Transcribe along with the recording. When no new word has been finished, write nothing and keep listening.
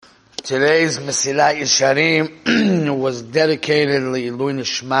Today's Mesilat Yesharim was dedicated L'ilui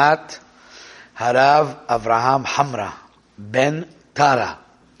Nishmat Harav Avraham Hamra Ben Tara.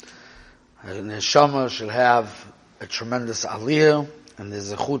 The neshama shall have a tremendous aliyah and the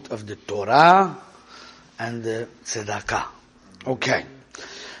zechut of the Torah and the tzedakah. Okay.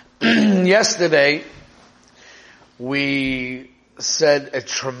 Yesterday we said a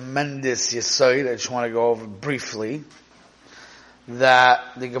tremendous yesod. I just want to go over briefly that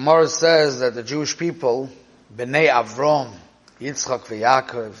the Gemara says that the Jewish people, Bnei Avram, Yitzchak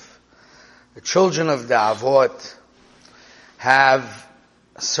v'Yaakov, the children of the Avot, have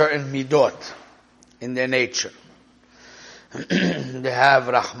certain midot in their nature. They have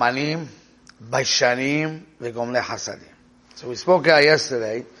Rahmanim, Baishanim, V'gomle Hasadim. So we spoke out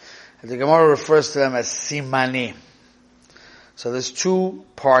yesterday, and the Gemara refers to them as Simanim. So there's two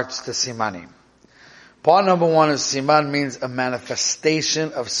parts to Simanim. Part number one is Siman means a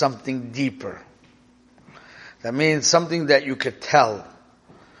manifestation of something deeper. That means something that you could tell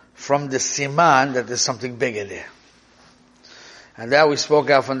from the Siman that there's something bigger there. And that we spoke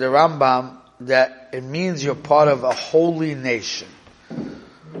out from the Rambam, that it means you're part of a holy nation.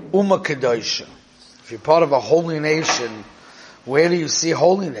 Ummah Kedosha. If you're part of a holy nation, where do you see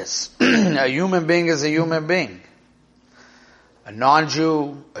holiness? A human being is a human being. A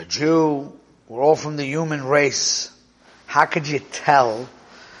non-Jew, a Jew, we're all from the human race. How could you tell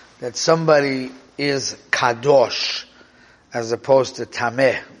that somebody is kadosh as opposed to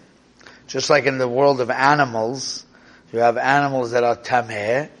tameh? Just like in the world of animals, you have animals that are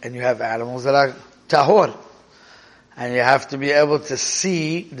tameh and you have animals that are tahor. And you have to be able to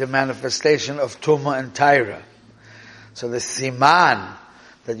see the manifestation of tumah and taira. So the siman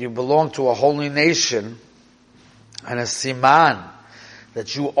that you belong to a holy nation, and a siman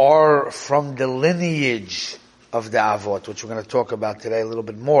that you are from the lineage of the Avot, which we're going to talk about today a little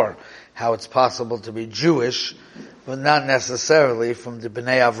bit more, how it's possible to be Jewish, but not necessarily from the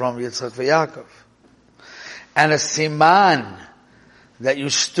Bnei Avram, Yitzchak, v'Yaakov. And a siman that you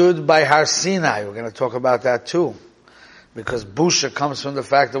stood by Har Sinai. We're going to talk about that too, because Busha comes from the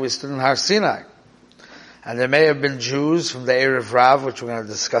fact that we stood in Har Sinai. And there may have been Jews from the Erev Rav, which we're going to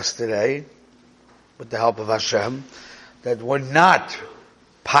discuss today, with the help of Hashem, that were not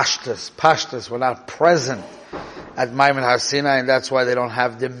Pashtas were not present at Maimon Har Sinai, and that's why they don't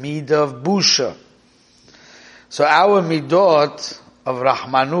have the midah of Busha. So our midot of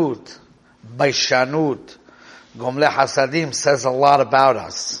Rahmanut, Baishanut, Gomle Hasadim says a lot about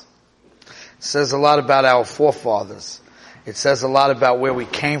us. It says a lot about our forefathers. It says a lot about where we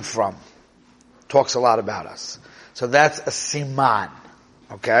came from. It talks a lot about us. So that's a siman.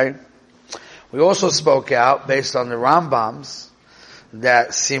 Okay? We also spoke out, based on the Rambams, that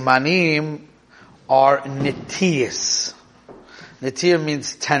simanim are nitiyas. Nitiyah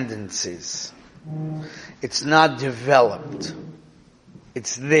means tendencies. It's not developed.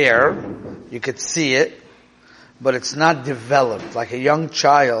 It's there. You could see it, but it's not developed. Like a young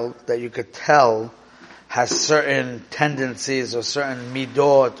child that you could tell has certain tendencies or certain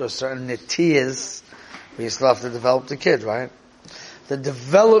midot or certain nitiyas, but you still have to develop the kid, right? The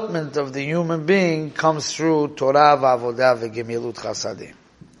development of the human being comes through Torah v'avodah v'gemilut chasadim.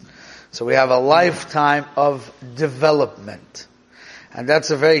 So we have a lifetime of development. And that's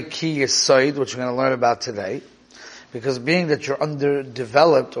a very key yesod, which we're going to learn about today. Because being that you're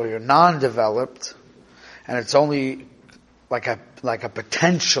underdeveloped or you're non-developed, and it's only like a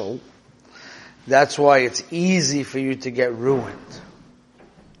potential, that's why it's easy for you to get ruined.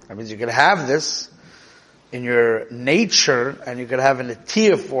 That means you can have this in your nature, and you could have an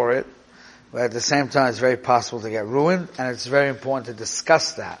atiyah for it, but at the same time it's very possible to get ruined, and it's very important to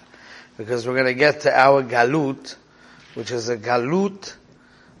discuss that, because we're going to get to our Galut, which is a Galut,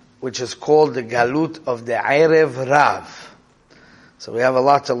 which is called the Galut of the Erev Rav. So we have a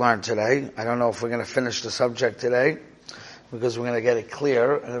lot to learn today. I don't know if we're going to finish the subject today, because we're going to get it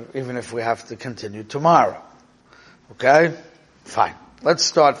clear, even if we have to continue tomorrow. Okay? Fine. Let's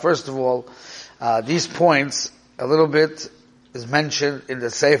start, first of all, these points, a little bit is mentioned in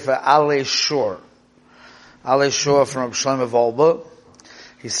the Sefer Alei Shur. Alei Shur from Shlomo Volba.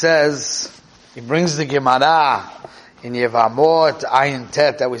 He says, he brings the Gemara in Yevamot, Ayin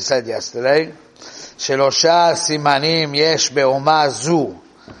Tet, that we said yesterday. Shelosha simanim yesh be'oma zu,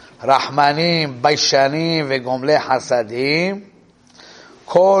 Rahmanim, Baishanim, ve'gomle hasadim.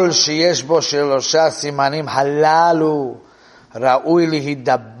 Kol sheyesh bo shelosha simanim halalu, Ra'ui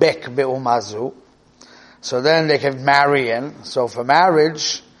lihidabek be'umazu. So then they can marry in. So for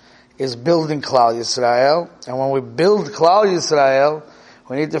marriage is building Klal Yisrael. And when we build Klal Yisrael,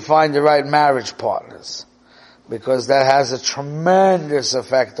 we need to find the right marriage partners. because that has a tremendous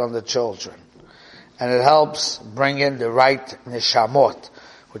effect on the children. And it helps bring in the right neshamot,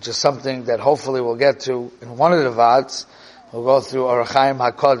 which is something that hopefully we'll get to in one of the vads. We'll go through Orach Chaim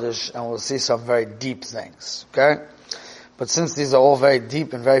HaKodesh and we'll see some very deep things. Okay? But since these are all very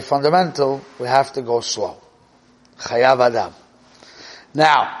deep and very fundamental, we have to go slow. Chayav Adam.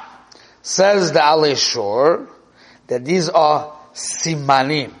 Now, says the Alei Shor that these are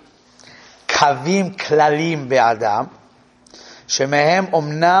simanim, kavim klalim be'adam, shemehem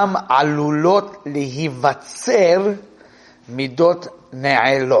omnam alulot lihivatzer midot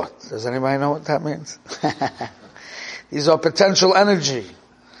ne'elot. Does anybody know what that means? These are potential energy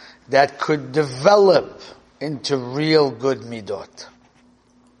that could develop into real good midot.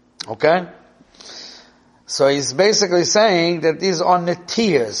 Okay? So he's basically saying that these are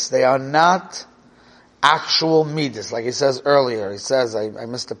netiyas. They are not actual midas. Like he says earlier. He says, I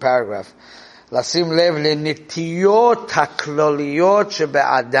missed the paragraph. Lasim lev lenitiyot hakloliyot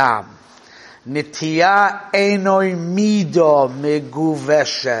shebe'adam. Nitiya enoi mido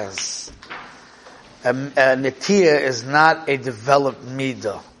meguveshes. A nitiya is not a developed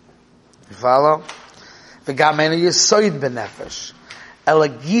midah. You follow? V'gam eno yisoid benefesh.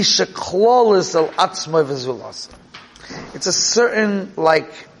 Elagisha klolis el atzmoi v'zulas. It's a certain,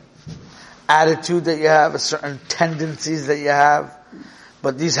 attitude that you have, a certain tendencies that you have,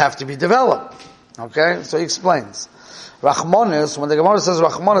 but these have to be developed. Okay? So he explains. Rachmonis, when the Gemara says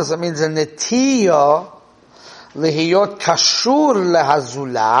Rachmonis, it means a netiya lihiyot kashur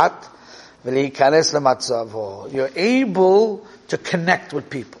lehazulat v'lihikanes lematzavo. You're able to connect with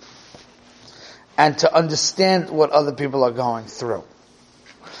people and to understand what other people are going through.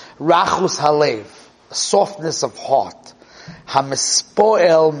 Rachus halev, softness of heart.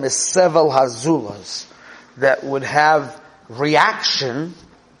 Hamispoel misevel hazulas, that would have reaction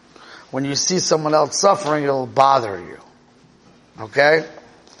when you see someone else suffering, it'll bother you. Okay?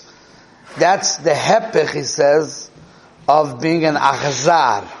 That's the hepech, he says, of being an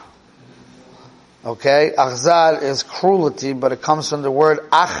achzar. Okay? Achzar is cruelty, but it comes from the word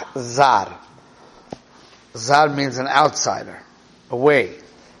achzar. Zar means an outsider, away.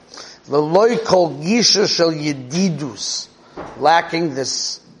 L'loi kol gisha shel yedidus, lacking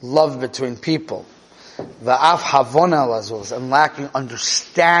this love between people. Va'af havona lazuz, and lacking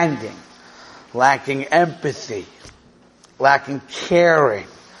understanding, lacking empathy, lacking caring.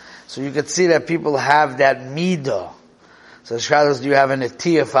 So you could see that people have that midah. So the Shara says, do you have an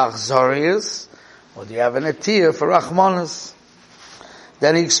etiyah for achzarias, or do you have an etiyah for rachmanas?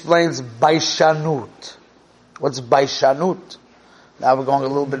 Then he explains baishanut. What's baishanut? Now we're going a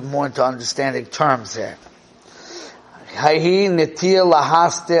little bit more into understanding terms here. He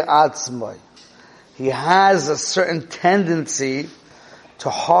has a certain tendency to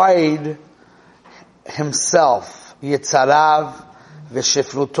hide himself. Yitzarav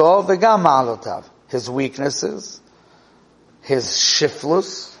v'shifluto v'gam ma'alotav. His weaknesses, his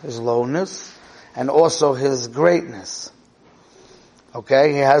shiflus, his lowness, and also his greatness.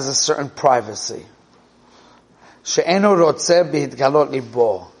 Okay? He has a certain privacy. She'eno rotzeh b'hitgalot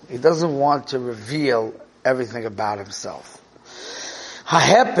libo. He doesn't want to reveal everything about himself.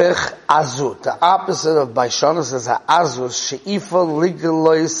 Ha'hepech azut. The opposite of baishanus is ha'azut. She'ifa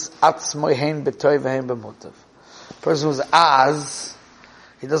ligelois atzmoi hein b'toy v'hein b'mutav. Person who's az,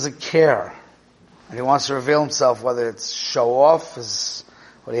 he doesn't care. And he wants to reveal himself, whether it's show off, is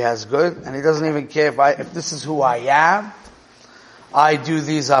what he has good, and he doesn't even care if this is who I am. I do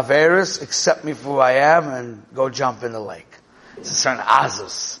these averis, accept me for who I am, and go jump in the lake. It's a certain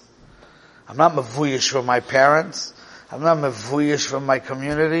azus. I'm not mavuyish from my parents. I'm not mavuyish from my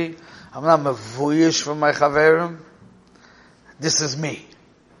community. I'm not mavuyish from my chaverim. This is me.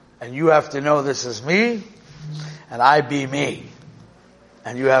 And you have to know this is me, and I be me.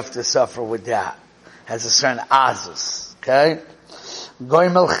 And you have to suffer with that. Has a certain azus. Okay?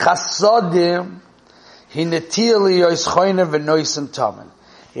 Goimel chasodim. He has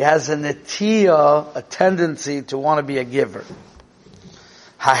a netiya, a tendency to want to be a giver.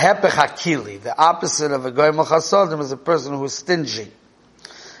 Hahepech hakili, the opposite of a goyim chasadim is a person who is stingy.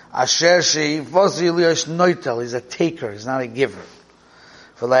 Asher noitel, he's a taker, he's not a giver.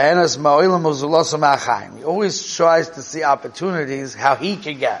 He always tries to see opportunities how he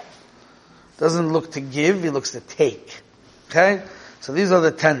can get. Doesn't look to give, he looks to take. Okay? So these are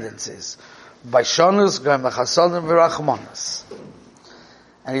the tendencies. Baishanus, Goyim Chasadim, V'Rachmanas.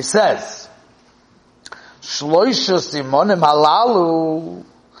 And he says, Shloisha Simonim Halalu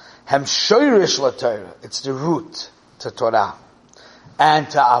Hem Shoirish LaTorah. It's the root to Torah. And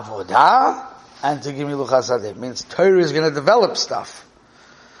to Avodah, and to Gimilu Chasadim. Means Torah is going to develop stuff.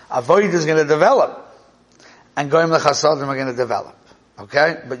 Avodah is going to develop. and Goyim Lechasadim are going to develop.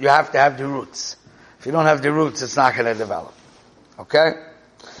 Okay? But you have to have the roots. If you don't have the roots, it's not going to develop. Okay?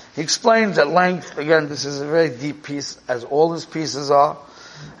 He explains at length, again, this is a very deep piece, as all his pieces are,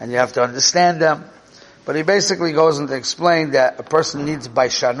 and you have to understand them. But he basically goes on to explain that a person needs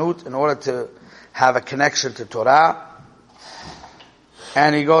baishanut in order to have a connection to Torah.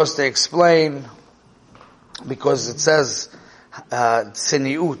 And he goes to explain, because it says,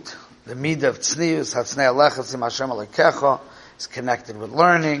 tzniut, the midah of tznius, hatznej alecha tzim Hashem alekecha, is connected with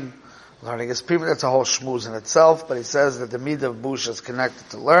learning. Learning is people, that's a whole shmooze in itself, but he says that the midah of bush is connected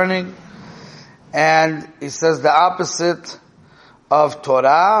to learning. And he says the opposite of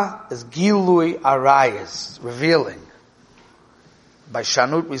Torah is gilui arayis, revealing. By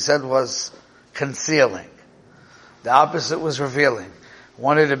shanut we said was concealing. The opposite was revealing.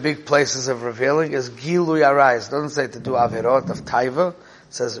 One of the big places of revealing is gilui arayis. It doesn't say to do avirot of taiva. It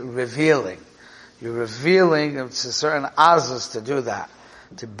says revealing. You're revealing, it's a certain azus to do that.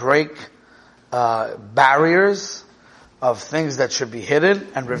 To break barriers of things that should be hidden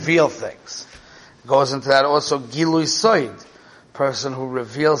and reveal things. Goes into that also gilui soid, person who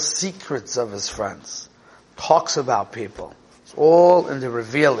reveals secrets of his friends, talks about people. It's all in the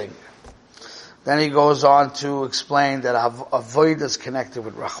revealing. Then he goes on to explain that avoid is connected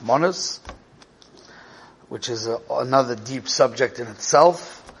with Rachmanis, which is another deep subject in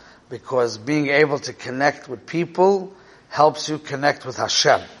itself, because being able to connect with people helps you connect with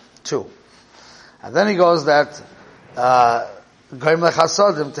Hashem too. And then he goes that Goyim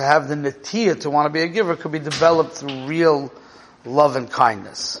Lechasadim, to have the netiyah to want to be a giver, could be developed through real love and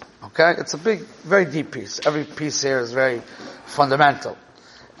kindness. Okay? It's a big, very deep piece. Every piece here is very fundamental.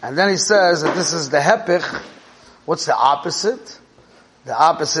 And then he says that this is the hepich. What's the opposite? The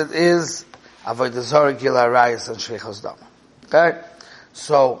opposite is avodah zarah, gilui arayis, and shvichas dam. Okay?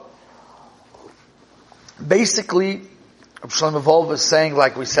 So, basically, Reb Shlomo Wolbe is saying,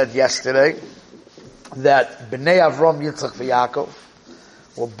 like we said yesterday, that Bnei Avram, Yitzchak, and Yaakov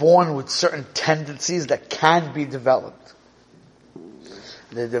were born with certain tendencies that can be developed.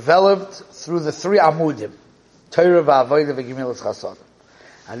 They're developed through the three amudim, Torah, V'avodah, V'gemilas Chasadim.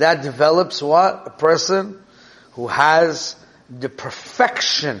 And that develops what? A person who has the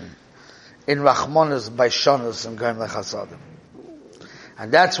perfection in Rachmanas, Baishanas, and Goyim Lechasadim.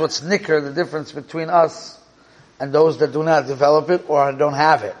 And that's what's nicker, the difference between us and those that do not develop it or don't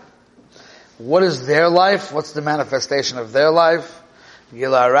have it. What is their life? What's the manifestation of their life?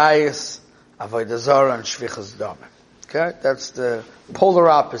 Gilui arayis, avodah zarah, and shvichas dam. Okay? That's the polar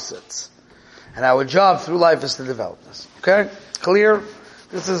opposites. And our job through life is to develop this. Okay? Clear?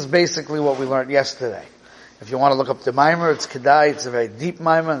 This is basically what we learned yesterday. If you want to look up the Maimer, it's Kedai, it's a very deep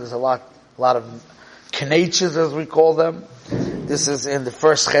Maimer, there's a lot of Kneiches as we call them. This is in the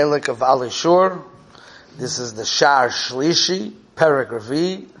first chelik of Alishur. This is the Shar Shlishi, Perek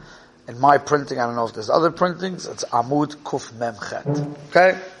Revi. In my printing, I don't know if there's other printings, it's Amud Kuf Mem Chet.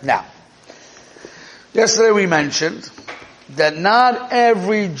 Okay? Now, yesterday we mentioned that not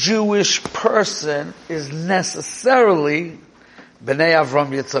every Jewish person is necessarily Bnei Avram,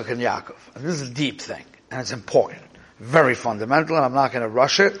 Yitzchak, and Yaakov. And this is a deep thing, and it's important. Very fundamental, and I'm not going to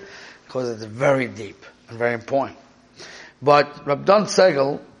rush it, because it's very deep and very important. But Rab Don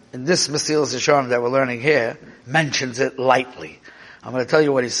Segel, in this Mesilas Yesharim that we're learning here, mentions it lightly. I'm going to tell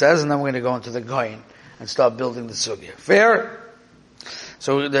you what he says, and then we're going to go into the Goyin and start building the Sugya. Fair?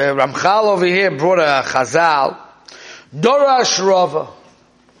 So the Ramchal over here brought a Chazal, Dorash Rava,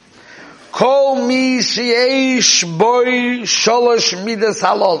 Kol mi sheish boy sholosh midas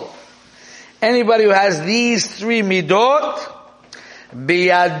halal. Anybody who has these three midot,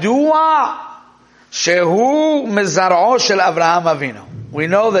 biyadua shehu mezar'o shel Avraham Avinu. We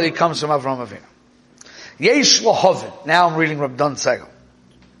know that he comes from Avraham Avinu. Yesh lohovin. Now I'm reading Rab Don Segel.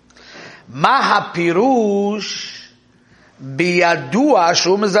 Maha pirush biyadua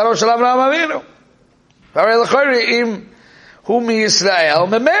shehu mezar'o shel Avraham Avinu. Whom Yisrael,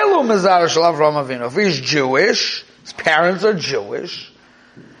 memelu mezarah shel Avraham Avinu. If he's Jewish, his parents are Jewish,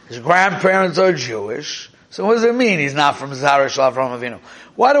 his grandparents are Jewish, so what does it mean he's not from mezarah shel Avraham Avinu?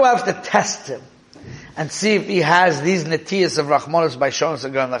 Why do I have to test him and see if he has these netiyas of Rachmanos, Baishanos,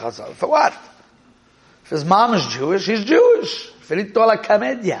 and Goyim Lechasadim? For what? If his mom is Jewish, he's Jewish. Finito la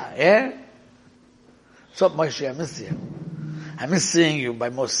comedia, yeah? What's up, Moshe? I miss you. I miss seeing you by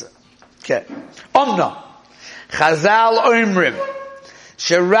Musa. Okay. Omno. Chazal Oimrim,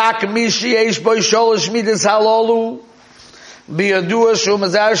 Sherak Mishi Eish Boy Sholosh Midas Halolu, Biyadua Shu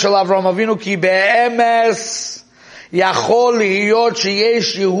Mazar Shel Avraham Avinu, Ki Be'emes, Yachol Lihiyot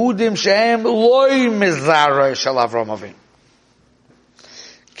Sheyesh Yehudim Shehem Loi Mizara Shel Avraham Avinu.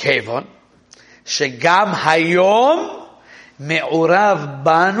 Kevon, Shegam hayom me'urav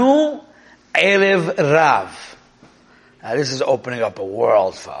banu erev rav. Now this is opening up a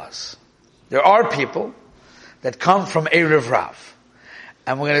world for us. There are people that come from erev rav.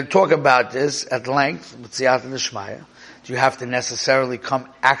 And we're going to talk about this at length with Siyata D'Shmaya. Do you have to necessarily come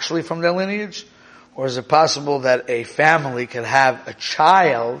actually from their lineage? Or is it possible that a family can have a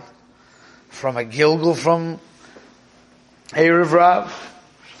child from a Gilgul from Erev Rav?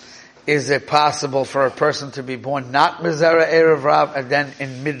 Is it possible for a person to be born not Mizera Erev Rav and then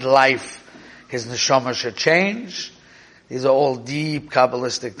in midlife his neshama should change? These are all deep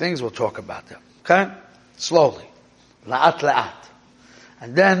Kabbalistic things. We'll talk about them. Okay? Slowly. La'at la'at.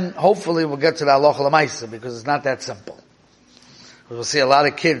 And then hopefully we'll get to the halacha l'maisa because it's not that simple. We'll see a lot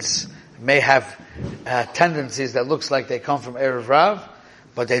of kids may have tendencies that looks like they come from Erev Rav,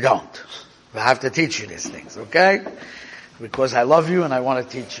 but they don't. I have to teach you these things, okay? Because I love you and I want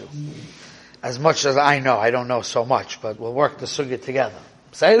to teach you. As much as I know, I don't know so much, but we'll work the sugya together.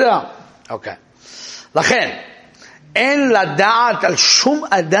 Say that? Okay. Lachen, en lada'at al shum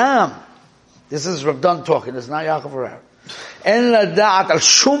adam. This is Rav Dan talking, this is not Yaakov Herrera. En lada'at al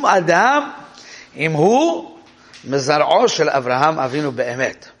shum adam, im hu, mizar'o shel Avraham Avinu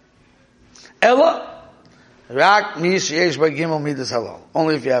be'emet. Ella, rak mi sheyesh ba gimel midas halal.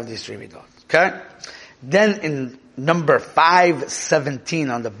 Only if you have these three midot. Okay? Then in number 517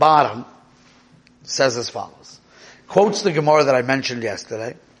 on the bottom, says as follows. Quotes the Gemara that I mentioned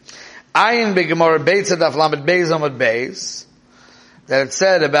yesterday. Ayin be Gemara Beitz Daf Lamed Beis Amud Beis, that it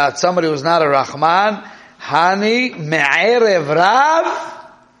said about somebody who's not a Rahman, Hani me'erev Rav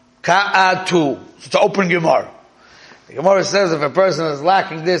ka'atu. It's an open Gemara. The Gemara says if a person is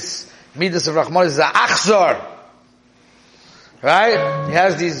lacking this Midas of Rahman, is a achzor. Right? He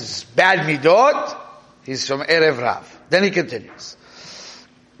has these bad midot. He's from Erev Rav. Then he continues.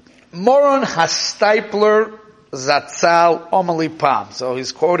 Moron Hastipler Zatzal Omali Pam. So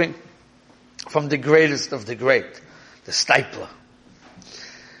he's quoting from the greatest of the great, the Stipler.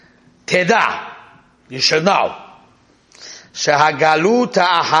 Teda, you should know. Shehagalut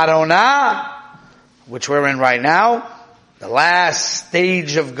Aharona, which we're in right now, the last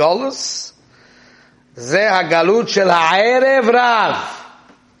stage of Golus, Zeh Hagalut Shel Ha'erev Rav.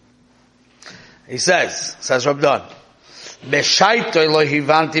 He says Rab Dan, Beshaito lo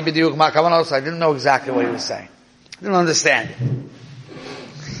hivanti b'diuk ma kavanos. I didn't know exactly what he was saying. I didn't understand it.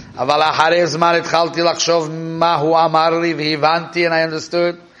 Aval acharei zman atchalti lachshov ma hu amar li v'hivanti, and I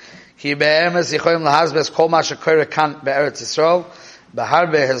understood. Ki be'emes yicholim lahazbes kol ma shekora kan be'eretz Yisrael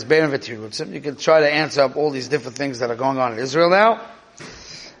b'harbe hezberim v'tirutzim. You can try to answer up all these different things that are going on in Israel now.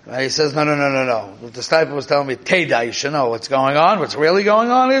 And he says, no. What the disciple was telling me, Teda, you should know what's going on. What's really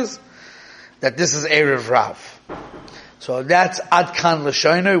going on is that this is Erev Rav. So that's Adkan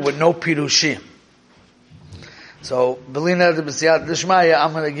L'Shoinoi with no Pirushim. So, Belina de B'siyat D'Shmaya,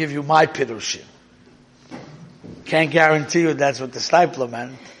 I'm going to give you my Pirushim. Can't guarantee you that's what the Stipler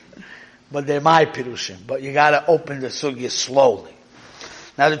meant, but they're my Pirushim. But you got to open the sugya slowly.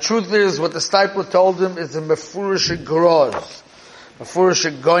 Now the truth is, what the Stipler told him is a Mefurish Groz,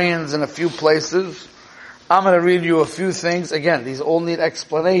 Mefurish Goyens in a few places. I'm going to read you a few things. Again, these all need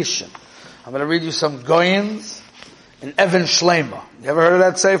explanation. I'm going to read you some Goyens in Evan Shlema. You ever heard of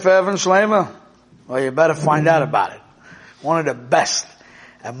that sefer, Evan Shlema? Well, you better find out about it. One of the best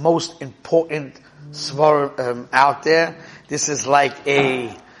and most important svarim out there. This is like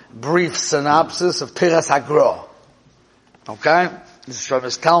a brief synopsis of Piras Hagro. Okay? This is from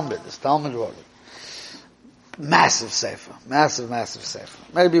his Talmud. His Talmud wrote it. Massive sefer. Massive sefer.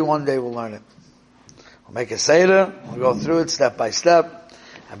 Maybe one day we'll learn it. We'll make a seder. We'll go through it step by step.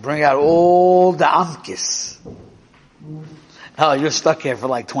 And bring out all the amkis. Oh, you're stuck here for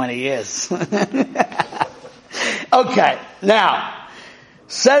like 20 years. Okay, now,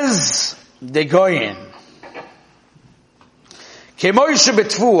 says the Goyen, Kemoishe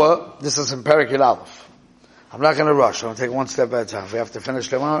Betvua, this is in Perek Yud Aleph. I'm not going to rush, I'm going to take one step at a time. We have to finish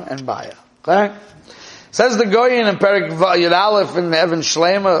tomorrow and buy it. Okay? Says the Goyen in Perek Yud Aleph in Evan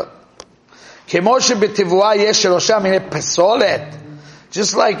Shlema, Kemoishe Betvua yesh Rosha mine pesolet.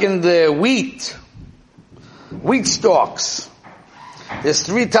 Just like in the wheat stalks, there's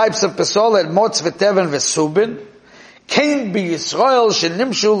three types of pesolet: motz, v'teven, v'subin. Kain be Yisrael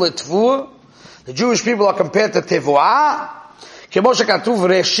shenimshu letvua. The Jewish people are compared to tevuah. Kemo shekatuv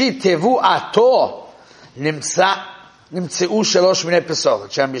reshit tevuato nimtzeu shalosh minei pesolet.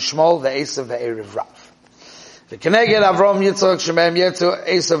 Shem Yishmol, ve'esav, ve'erev Rav. וכנגד אברהם יצחק שמהם יצאו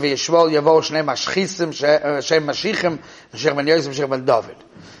עשו וישמעאל יבואו שני משחיסים שהם משיחים משיח בן יוסף משיח בן דוד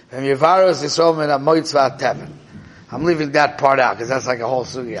והם יבארו את ישראל מן המויץ והתבן. I'm leaving that part out because that's like a whole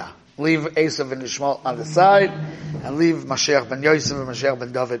sugya. Leave Esav and Ishmael on the side, and leave Mashiach ben Yosef and Mashiach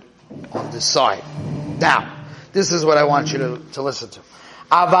ben David on the side. Now, this is what I want you to listen to.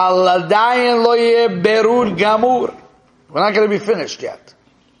 Aval adayin lo yeh berur gamur. We're not going to be finished yet.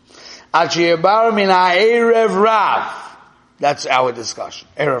 Ad sheyebar min ha'erev rav. That's our discussion.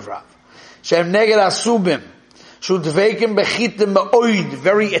 Erev rav. Shem neged asubim. Shu dveikim bechitim ba'oid.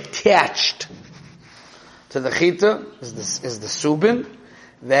 Very attached to the chita is the subin.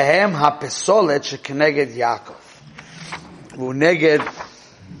 Vehem hapesolet shekeneged Yaakov. Hu neged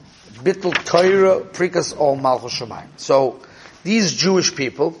bittul Torah prikas ol malchus shamayim. So these Jewish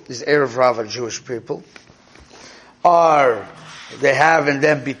people, these Erev Rav are Jewish people, they have in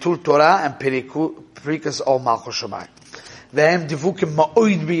them bitul Torah and prikas ol malchus shamayim. Vehem divukim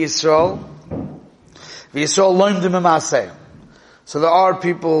ma'oid b'Yisrael. V'Yisrael loimdim emaseyim. So there are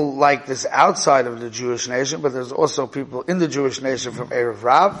people like this outside of the Jewish nation, but there's also people in the Jewish nation from Erev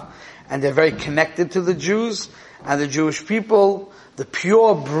Rav, and they're very connected to the Jews, and the Jewish people, the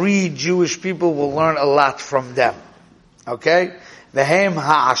pure breed Jewish people will learn a lot from them. Okay? V'hem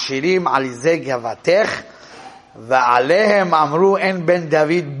ha'ashirim alizeh gavatech, v'alehem amru en ben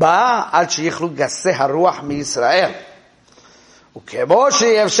David ba, ad sheyichlu gaseh haruach mi-Yisrael. וכמו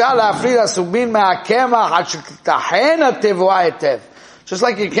שאפשר להפריד הסובין מהקמח עד שתטחן התבואה היטב. Just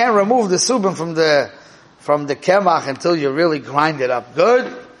like you can't remove the subin from the kemach until you really grind it up good,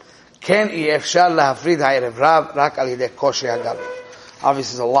 כן אי אפשר להפריד הערב רב רק על ידי קושי הגלות.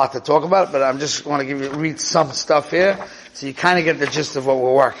 Obviously there's a lot to talk about, but I just want to read some stuff here, so you kind of get the gist of what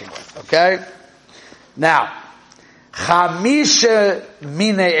we're working with, okay? Now, Chamisha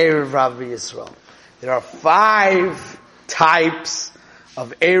mine Erev Rav b'Yisrael. There are 5 types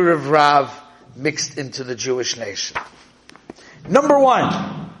of Erev Rav mixed into the Jewish nation. Number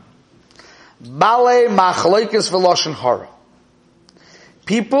 1, Balei Machloikis v'Lashon Hara.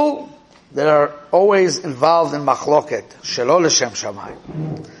 People that are always involved in Machloket, Shelo L'Shem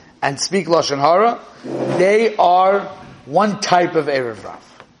Shamayim, and speak Lashon Hara, they are one type of Erev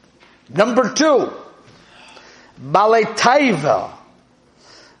Rav. Number 2, Balei Taiva.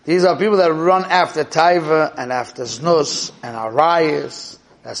 These are people that run after Taiva and after Znus and Arayas.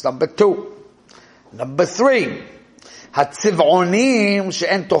 That's number 2. Number 3, Hatziv'onim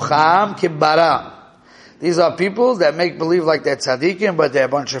she'en tocham kibbara. These are people that make believe like they're tzaddikim, but they're a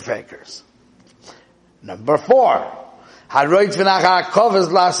bunch of fakers. Number 4, Haroit v'nach ha'kov is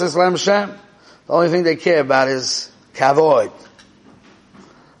lasis lem shem. The only thing they care about is kavod.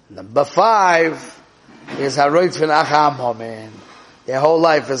 Number 5 is Haroit v'nach ha'momen. Their whole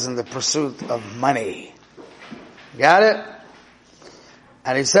life is in the pursuit of money. Got it?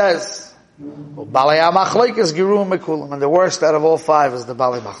 And he says, Balei HaMachloikes Giru Mekulim. And the worst out of all 5 is the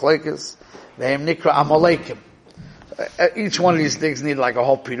Balei Machlokes. Ve'im Nikra Amoleikim. Each one of these things need like a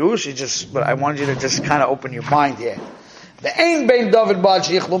whole pirush. But I want you to just kind of open your mind here. Ve'ein bein David Bad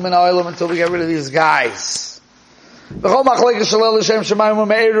Sheichlu Min Ha'olam until we get rid of these guys. V'chol Machlokes Shalel L'Shem Shemayim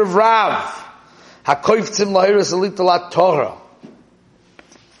U'Me'erev Rav. HaKoiftzim Lahiris Elitalat Torah.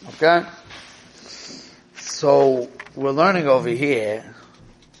 Okay? So, we're learning over here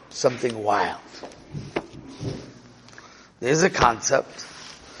something wild. There's a concept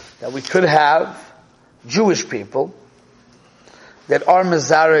that we could have Jewish people that are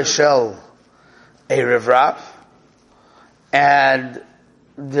Mezareh Shel Erev Rav, and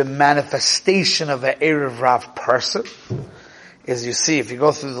the manifestation of an Erev Rav person is, you see, if you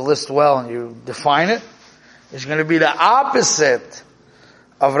go through the list well and you define it, it's going to be the opposite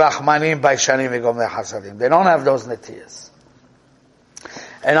of Rachmanim, Baishanim, V'gomlei Hasadim. They don't have those netiyas.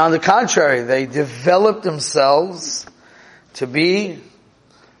 And on the contrary, they develop themselves to be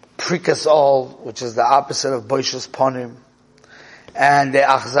Prikas Ol, which is the opposite of Boishas Ponim, and the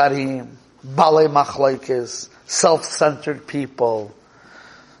Achzarim, Balei Machlokes, self-centered people,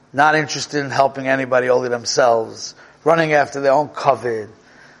 not interested in helping anybody, only themselves, running after their own kavod,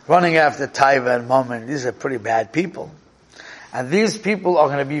 running after Taiva and Mammon. These are pretty bad people. And these people are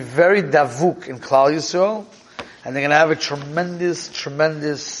going to be very davuk in Klal Yisrael, and they're going to have a tremendous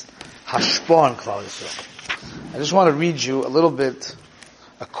hashpah in Klal Yisrael. I just want to read you a little bit,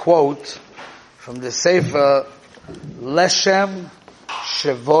 a quote from the Sefer Leshem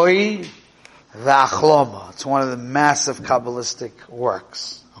Shevoi V'Achloma. It's one of the massive Kabbalistic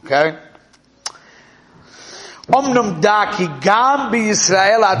works. Okay? Omnum da ki gam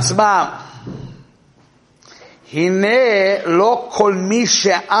b'Yisrael atzmam hine lo kol mi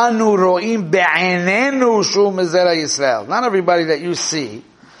she'anu ro'im be'einenu shu mezera Yisrael. Not everybody that you see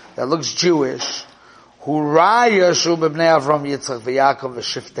that looks Jewish, hu raya shu b'bnei Avram Yitzchak v'Yaakov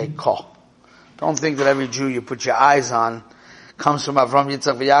v'shiftei koh. Don't think that every Jew you put your eyes on comes from Avram,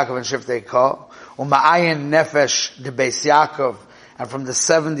 Yitzchak, Yaakov, and Shiftei Ko. Uma'ayin Nefesh de Beis Yaakov, and from the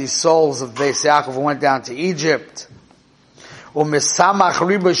 70 souls of Beis Yaakov who went down to Egypt. U'misamach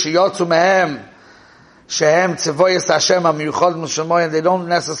riba sheyotzu mehem, shehem tzivoyes Hashem ha'miyuchad m'shemoy, and they don't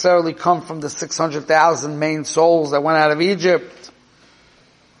necessarily come from the 600,000 main souls that went out of Egypt.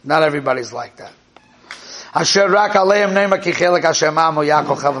 Not everybody's like that. Asher rak aleim neima ki chelek Hashem amo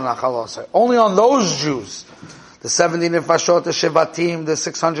Yaakov chavan nachal. Only on those Jews, the 70 nefashot, the shevatim, the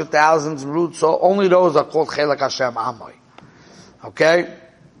 600,000 roots, so only those are called chelek Hashem amoy. Okay?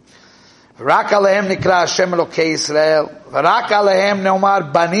 Rak alehem nikra Hashem Elokei Yisrael. V'rak alehem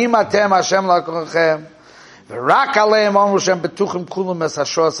neomar banim atem Hashem Elokechem. V'rak alehem omru shem betuchim kulum es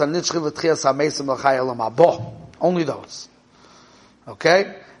hashos hanitzchi v'tchias hamesim l'chai olam habo. Only those.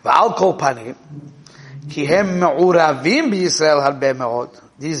 Okay? V'al kol panim ki hem me'uravim b'Yisrael harbe me'od.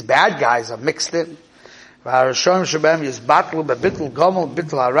 These bad guys are mixed in. V'harashon shebem yizbatlu bebitl gomel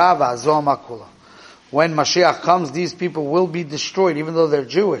bitl hara v'azom hakula. When Mashiach comes, these people will be destroyed, even though they're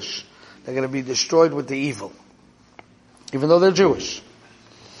Jewish. They're going to be destroyed with the evil. Even though they're Jewish.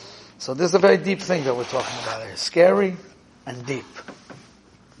 So this is a very deep thing that we're talking about here. Scary and deep.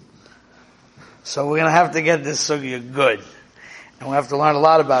 So we're going to have to get this sugya good. And we have to learn a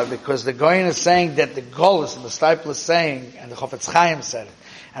lot about it, because the Goyen is saying that the Golus and the Steipler is saying, and the Chofetz Chaim said it,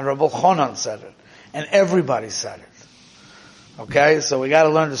 and Rabbi Chonon said it, and everybody said it. Okay? So we got to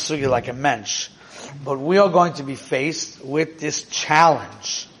learn the sugya like a mensch. But we are going to be faced with this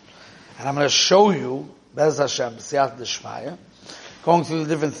challenge. And I'm going to show you, Bez Hashem, B'siyat D'Shmaya, going through the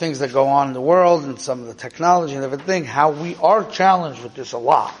different things that go on in the world and some of the technology and everything, how we are challenged with this a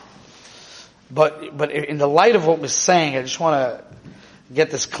lot. But in the light of what we're saying, I just want to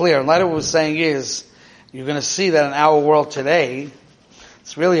get this clear. In light of what we're saying is, you're going to see that in our world today,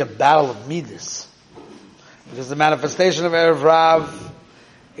 it's really a battle of midas. Because the manifestation of Erev Rav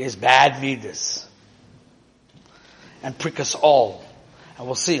is bad midas. And prick us all. And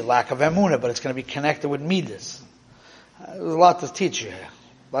we'll see, lack of emunah, but it's going to be connected with midas. There's a lot to teach you here.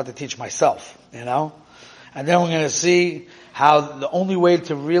 A lot to teach myself, you know? And then we're going to see how the only way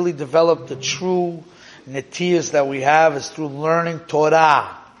to really develop the true netiyas that we have is through learning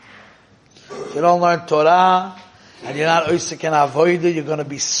Torah. If you don't learn Torah, and you're not oisik in avodah, you're going to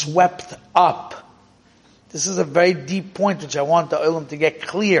be swept up. This is a very deep point which I want the Olam to get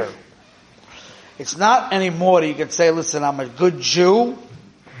clear. It's not anymore that you can say, listen, I'm a good Jew,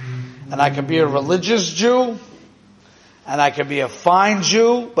 and I can be a religious Jew, and I can be a fine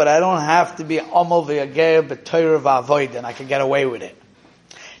Jew, but I don't have to be Amol v'Yageh b'Torah v'Avoid, and I can get away with it.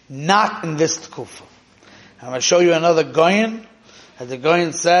 Not in this Tkufa. I'm going to show you another Goyen, as the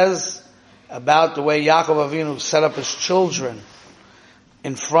Goyen says about the way Yaakov Avinu set up his children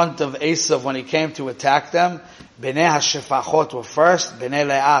in front of Esav when he came to attack them. Bnei HaShefachot were first, Bnei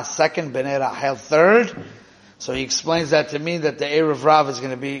Leah second, Bnei Rachel third. So he explains that to me that the Erev Rav is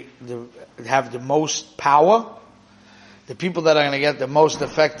going to have the most power. The people that are going to get the most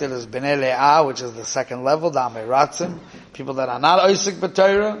affected is Bnei Leah, which is the second level, the Amiratzim. People that are not Oisik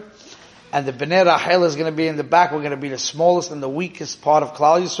B'Torah. And the Bnei Rachel is going to be in the back. We're going to be the smallest and the weakest part of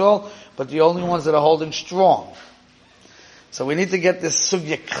Klal Yisrael, but the only ones that are holding strong. So we need to get this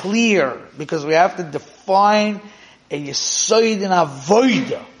sugya clear, because we have to define a yisoid in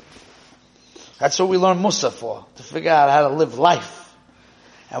avoida. That's what we learn Musa for, to figure out how to live life.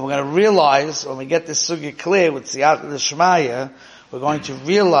 And we're going to realize, when we get this sugya clear with Siyat D'Shmaya, we're going to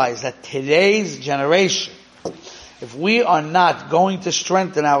realize that today's generation, if we are not going to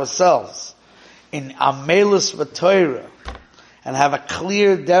strengthen ourselves in Amelus V'Torah, and have a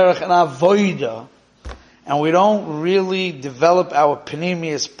clear derech and avoida, and we don't really develop our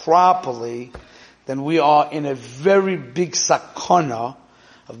panemius properly, then we are in a very big sakana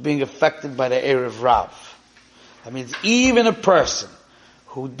of being affected by the Erev Rav. That means even a person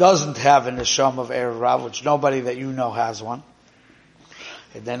who doesn't have an neshama of Erev Rav, which nobody that you know has one,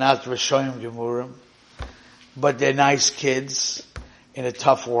 they're not Rishonim Gemurim, but they're nice kids in a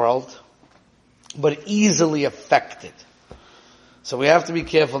tough world, but easily affected. So we have to be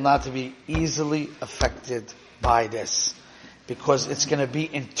careful not to be easily affected by this, because it's going to be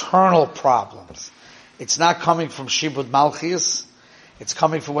internal problems. It's not coming from Shibud Malchus. It's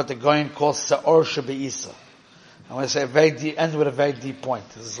coming from what the Goyen calls Se'or Shebe'isa. I want to say end with a very deep point.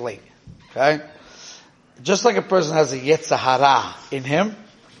 This is late. Okay? Just like a person has a Yetzer Hara in him,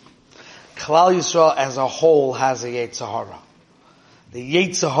 Klal Yisrael as a whole has a Yetzer Hara. The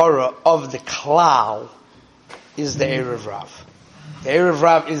Yetzer Hara of the Klal is the Erev Rav. The Erev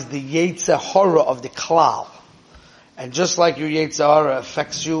Rav is the Yetzer Hara of the Klal. And just like your Yetzer Hara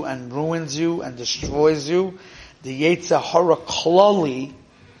affects you and ruins you and destroys you, the Yetzer Hara Klali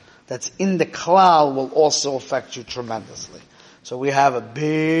that's in the klal will also affect you tremendously. So we have a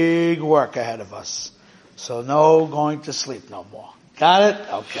big work ahead of us. So no going to sleep no more. Got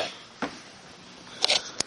it? Okay.